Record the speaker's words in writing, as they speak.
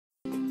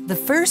The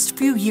first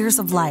few years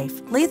of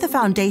life lay the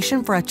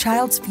foundation for a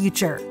child's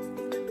future.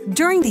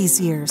 During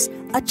these years,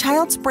 a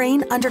child's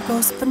brain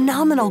undergoes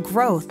phenomenal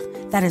growth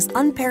that is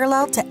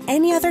unparalleled to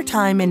any other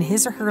time in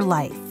his or her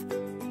life.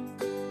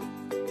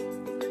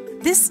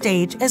 This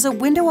stage is a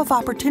window of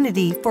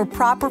opportunity for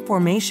proper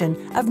formation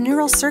of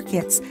neural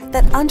circuits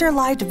that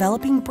underlie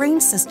developing brain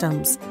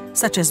systems,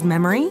 such as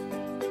memory,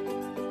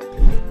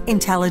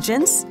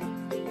 intelligence,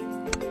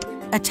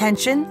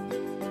 attention,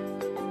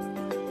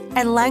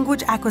 and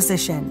language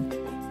acquisition.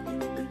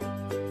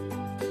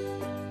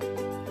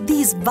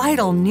 These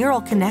vital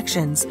neural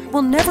connections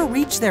will never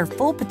reach their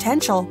full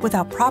potential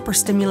without proper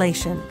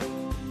stimulation.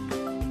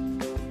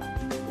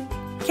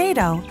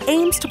 Kadho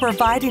aims to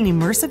provide an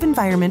immersive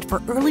environment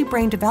for early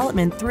brain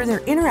development through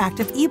their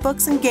interactive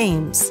ebooks and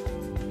games.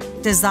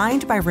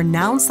 Designed by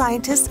renowned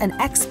scientists and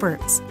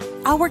experts,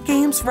 our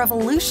games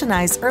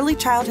revolutionize early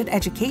childhood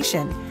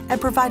education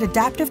and provide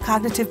adaptive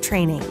cognitive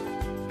training.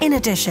 In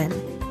addition,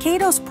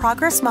 Kadho's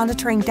progress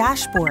monitoring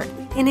dashboard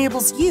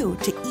enables you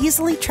to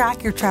easily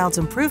track your child's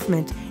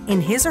improvement in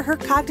his or her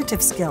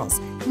cognitive skills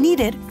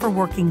needed for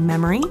working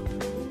memory,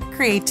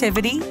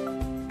 creativity,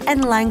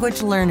 and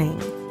language learning.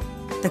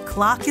 The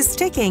clock is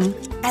ticking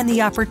and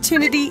the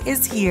opportunity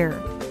is here.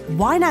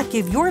 Why not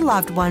give your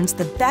loved ones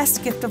the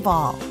best gift of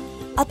all?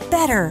 A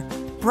better,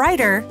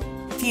 brighter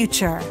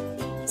future.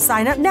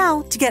 Sign up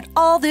now to get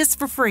all this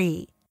for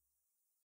free.